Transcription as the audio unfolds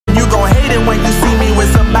it when you see me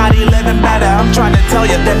with somebody living better. I'm trying to tell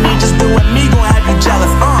you that me just doing me gon' have you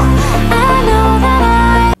jealous.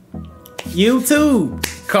 YouTube,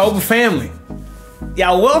 Cobra family,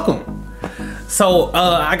 y'all welcome. So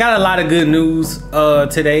I got a lot of good news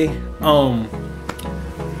today.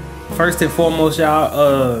 First and foremost,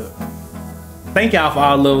 y'all, thank y'all for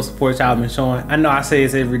all the love support y'all been showing. I know I say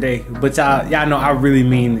this every day, but y'all know I really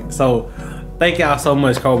mean it. So thank y'all so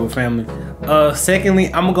much, Cobra family. Secondly,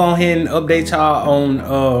 I'm gonna go ahead and update y'all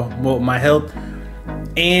on my health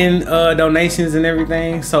and donations and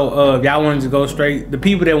everything. So if y'all wanted to go straight, the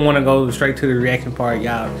people that want to go straight to the reaction part,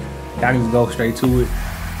 y'all can just go straight to it.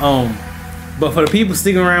 But for the people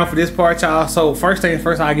sticking around for this part, y'all, so first thing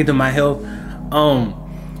first, I'll get to my health.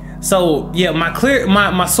 So yeah,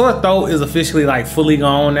 my sore throat is officially like fully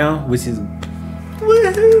gone now, which is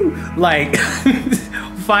woohoo, like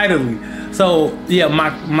finally. So yeah,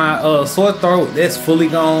 my sore throat, that's fully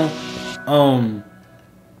gone.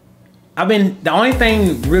 The only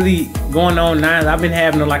thing really going on now is I've been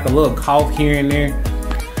having like a little cough here and there.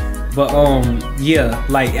 But yeah,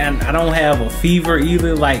 like I don't have a fever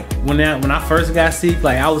either. Like when I first got sick,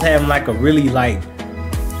 like I was having like a really like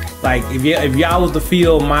if y'all was to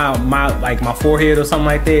feel my forehead or something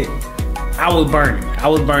like that, I was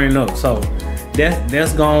burning up. So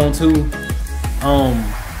that's gone too.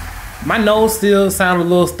 My nose still sounds a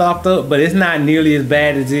little stopped up, but it's not nearly as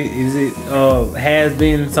bad as it has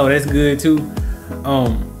been, so that's good too.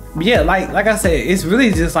 Yeah, like I said, it's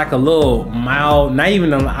really just like a little mild, I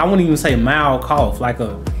wouldn't even say mild cough, like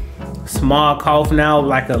a small cough now,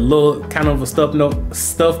 like a little kind of a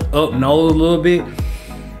stuffed up nose a little bit.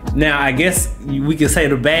 Now I guess we could say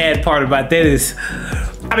the bad part about that is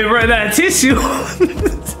I've been running out of tissue.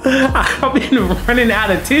 I've been running out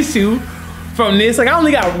of tissue from this. Like I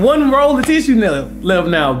only got one roll of tissue left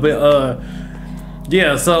now, but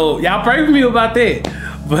yeah, so y'all pray for me about that.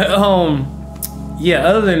 But yeah,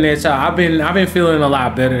 other than that, y'all, I've been feeling a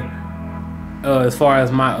lot better as far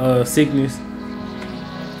as my sickness.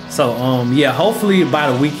 So yeah, hopefully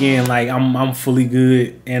by the weekend, like I'm fully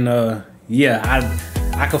good, and yeah,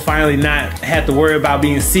 I could finally not have to worry about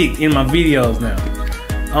being sick in my videos now.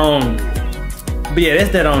 But yeah, that's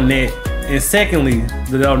that on that. And secondly,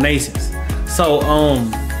 the donations. So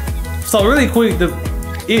so really quick,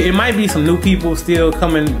 it might be some new people still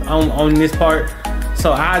coming on this part,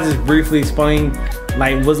 so I'll just briefly explain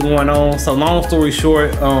like what's going on. So long story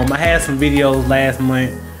short, I had some videos last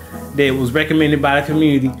month that was recommended by the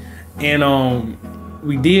community, and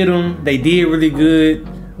we did them. They did really good,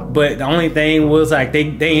 but the only thing was like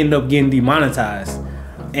they end up getting demonetized.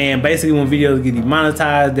 And basically when videos get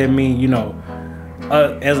demonetized, that means, you know,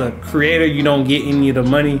 as a creator, you don't get any of the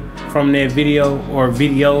money from that video or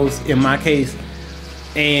videos in my case.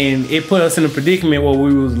 And it put us in a predicament where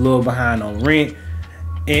we was a little behind on rent,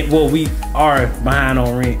 and well, we are behind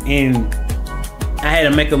on rent, and I had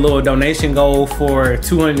to make a little donation goal for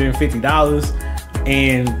 $250,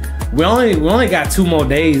 and we only got 2 more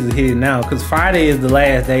days to hit it now, because Friday is the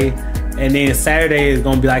last day, and then Saturday is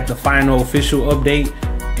gonna be like the final official update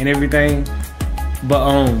and everything.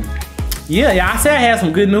 But yeah, I said I had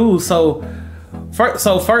some good news. So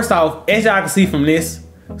first off, as y'all can see from this,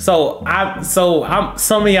 so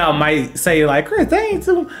some of y'all might say like, Chris, that ain't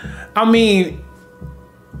too. I mean,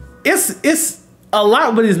 it's a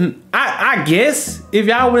lot, but I guess if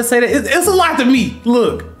y'all would say that, it's a lot to me.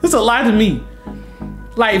 Look, it's a lot to me.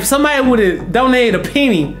 Like if somebody would have donated a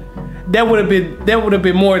penny, that would have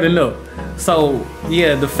been more than enough. So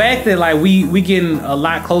yeah, the fact that like we getting a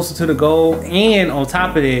lot closer to the goal, and on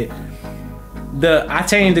top of that, I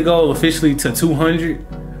changed the goal officially to 200,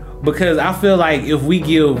 because I feel like if we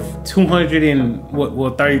give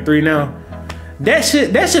 233 now, that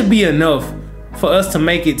should be enough for us to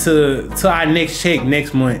make it to our next check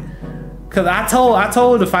next month. Cause I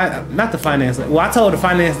told the finance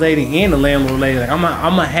lady and the landlord lady, like I'm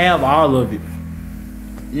gonna have all of it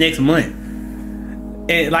next month.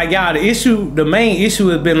 And like y'all, the main issue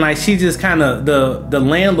has been like she just kind of the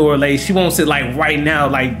landlord lady, she wants it like right now,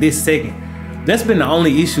 like this second. That's been the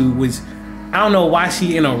only issue, which I don't know why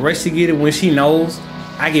she in a rush to get it when she knows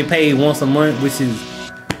I get paid once a month, which is,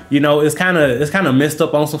 you know, it's kind of messed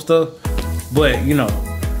up on some stuff. But you know,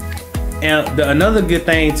 and another good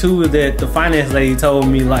thing too is that the finance lady told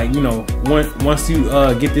me, like, you know, once you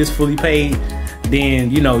get this fully paid,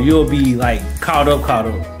 then you know you'll be like caught up.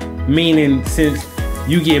 Meaning, since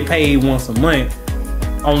you get paid once a month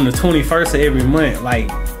on the 21st of every month,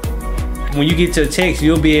 like when you get your checks,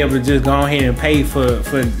 you'll be able to just go ahead and pay for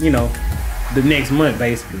you know the next month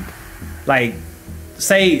basically. Like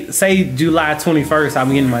say July 21st,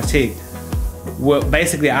 I'm getting my check. well,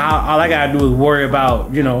 basically all I gotta do is worry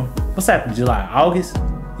about, you know, what's happening July, August?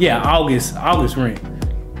 Yeah, August rent.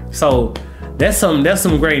 So that's some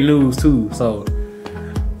great news too. So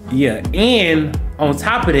yeah, and on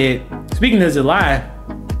top of that, speaking of July,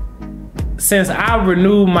 since I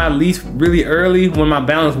renewed my lease really early when my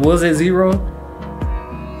balance was at 0,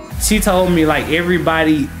 she told me like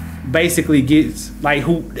everybody basically gets like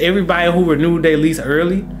everybody who renewed their lease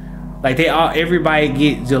early, like everybody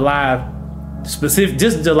get July specific,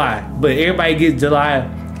 just July, but everybody gets July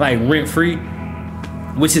like rent free,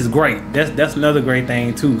 which is great. That's another great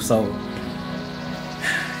thing too. So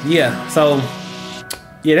yeah,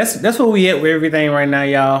 that's where we at with everything right now,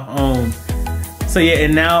 y'all. So yeah,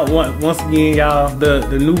 and now once again, y'all,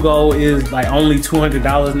 the new goal is like only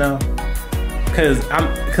 $200 now. Cause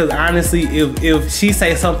honestly, if she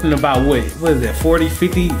say something about what is it,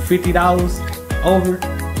 $40-$50 over,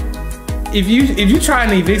 if you try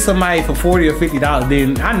and evict somebody for $40 or $50,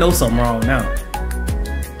 then I know something wrong now.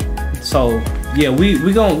 So yeah,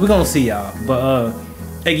 we gonna see y'all. But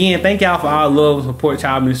again, thank y'all for all the love and support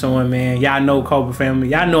y'all been showing, man. Y'all know Cobra family.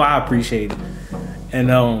 Y'all know I appreciate it. And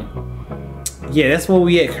yeah, that's where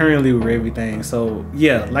we at currently with everything. So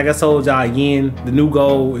yeah, like I told y'all again, the new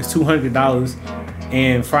goal is $200,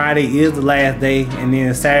 and Friday is the last day, and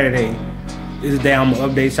then Saturday is the day I'm gonna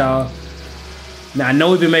update y'all. Now I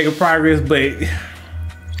know we've been making progress, but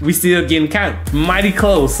we still getting kind of mighty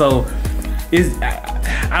close. So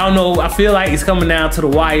I don't know. I feel like it's coming down to the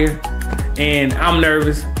wire, and I'm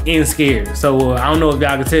nervous and scared. So I don't know if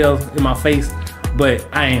y'all can tell in my face, but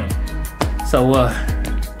I am. So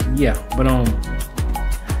yeah, but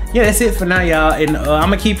yeah, that's it for now, y'all. And I'm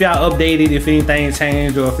gonna keep y'all updated if anything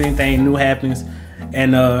changed or if anything new happens.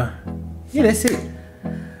 And yeah, that's it.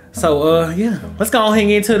 So yeah, let's go ahead and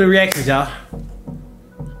get into the reactions, y'all.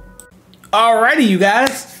 Alrighty, you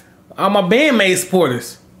guys, all my BAND-MAID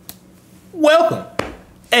supporters, welcome.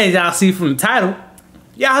 As y'all see from the title,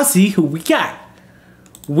 y'all see who we got.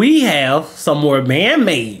 We have some more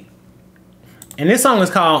BAND-MAID, and this song is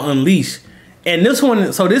called Unleash. And this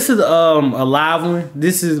one, so this is a live one.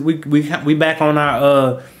 This is we back on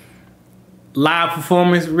our live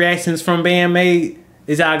performance reactions from BAND-MAID,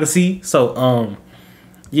 as y'all can see. So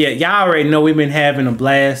yeah, y'all already know we've been having a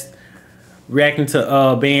blast reacting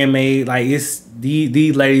to BAND-MAID. Like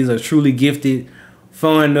these ladies are truly gifted,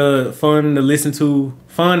 fun to listen to,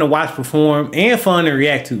 fun to watch perform, and fun to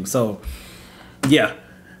react to. So yeah,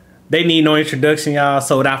 they need no introduction, y'all.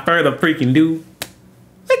 So without further freaking ado,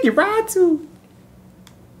 let's get right to.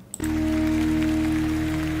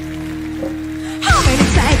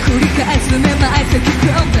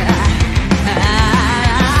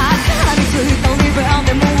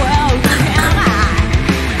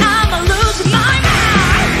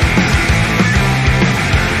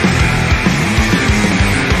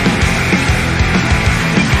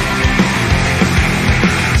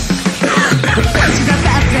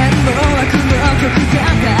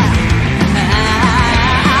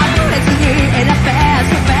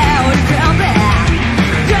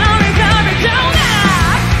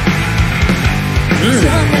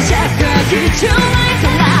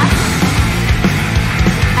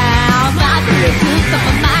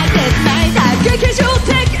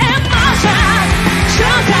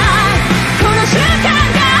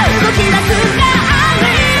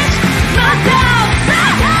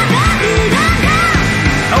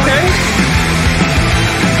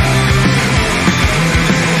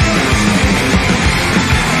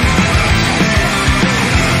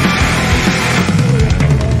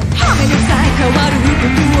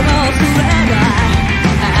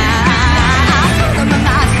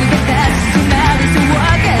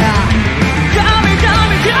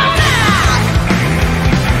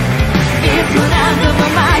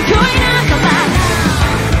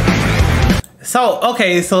 So,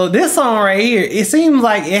 okay, so this song right here, it seems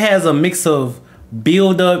like it has a mix of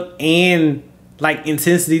build up and like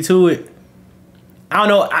intensity to it. I don't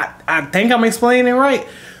know, I think I'm explaining it right.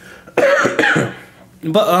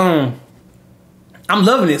 But I'm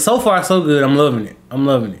loving it. So far so good. I'm loving it.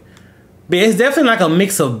 But it's definitely like a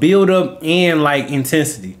mix of build up and like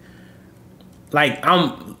intensity. Like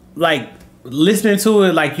I'm like listening to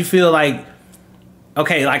it, like you feel like,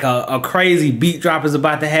 okay, like a crazy beat drop is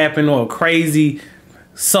about to happen, or a crazy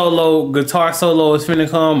guitar solo is finna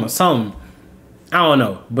come, or something. I don't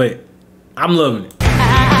know, but I'm loving it.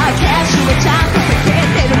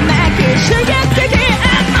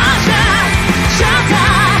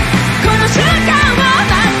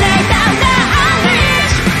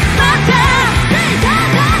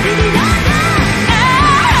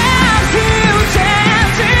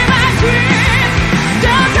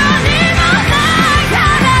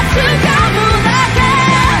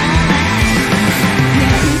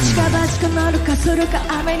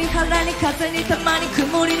 風にたまに曇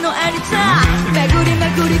りのありさ巡り巡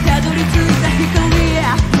りたどり着いた光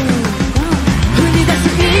踏み出す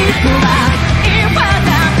一歩は今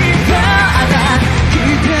だ今だ期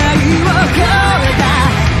待を超えた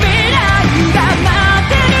未来が待っ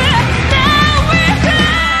てる Now we go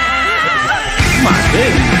My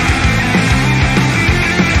goodness.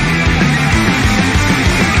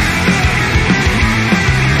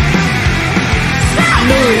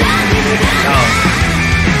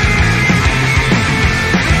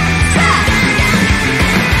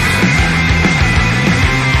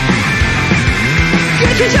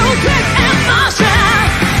 Get your quick emotion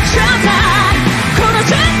Showtime この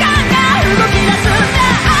瞬間が動き出すんだ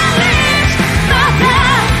Unleash my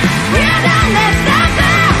time We're done, let's stop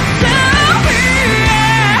it So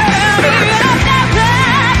we're never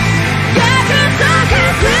約束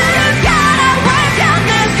するから Welcome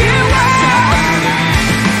to you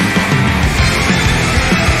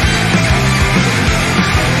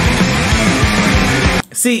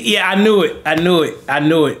See, yeah, I knew it.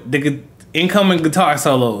 The incoming guitar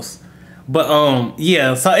solos. But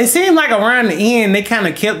yeah, so it seemed like around the end they kind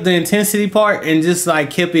of kept the intensity part and just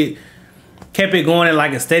like kept it going at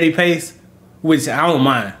like a steady pace, which I don't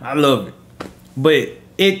mind. I love it. But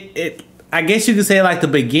it I guess you could say like the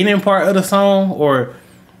beginning part of the song or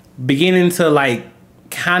beginning to like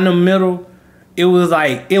kind of middle, it was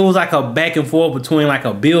like a back and forth between like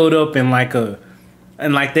a build up and like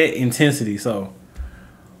that intensity. So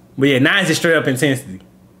but yeah, now it's just straight up intensity.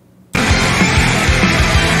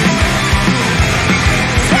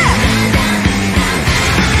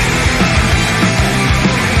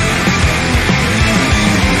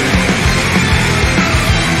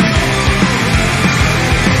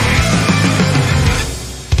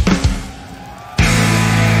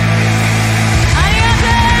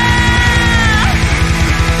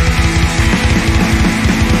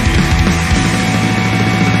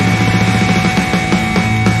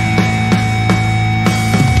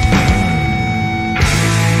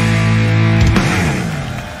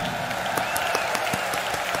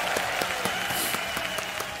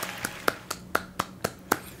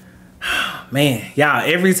 Man, y'all,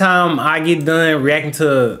 every time I get done reacting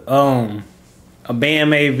to a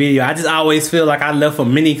BAND-MAID video, I just always feel like I left a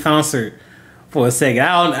mini concert for a second.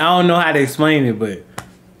 I don't know how to explain it, but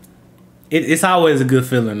it's always a good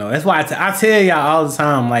feeling though. That's why I tell y'all all the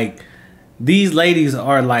time, like, these ladies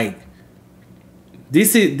are like,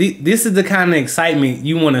 this is the kind of excitement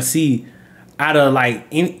you want to see out of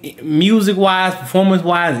like music wise, performance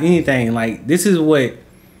wise, anything. Like, this is what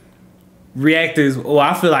reactors, or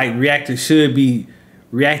I feel like reactors should be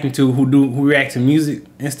reacting to who react to music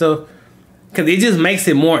and stuff, because it just makes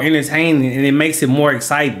it more entertaining and it makes it more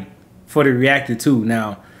exciting for the reactor too.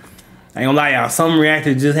 Now, I ain't gonna lie, y'all, some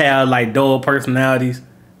reactors just have like dull personalities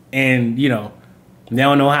and, you know, they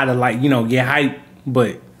don't know how to, like, you know, get hype.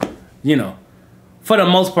 But, you know, for the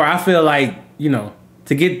most part, I feel like, you know,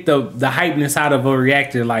 to get the hypeness out of a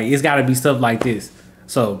reactor, like, it's got to be stuff like this.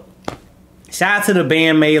 So shout out to the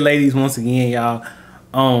BAND-MAID ladies once again, y'all.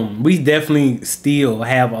 We definitely still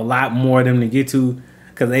have a lot more of them to get to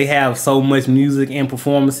because they have so much music and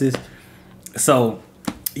performances. So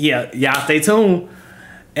yeah, y'all stay tuned.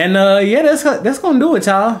 And yeah, that's gonna do it,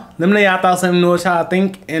 y'all. Let me know y'all thoughts. Let me know what y'all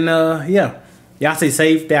think. And yeah, y'all stay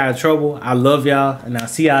safe, stay out of trouble. I love y'all, and I'll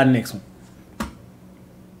see y'all next one.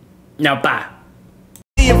 Now, bye.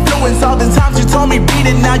 Influence all the times you told me beat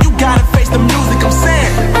it. Now you gotta face the music I'm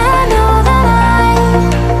saying.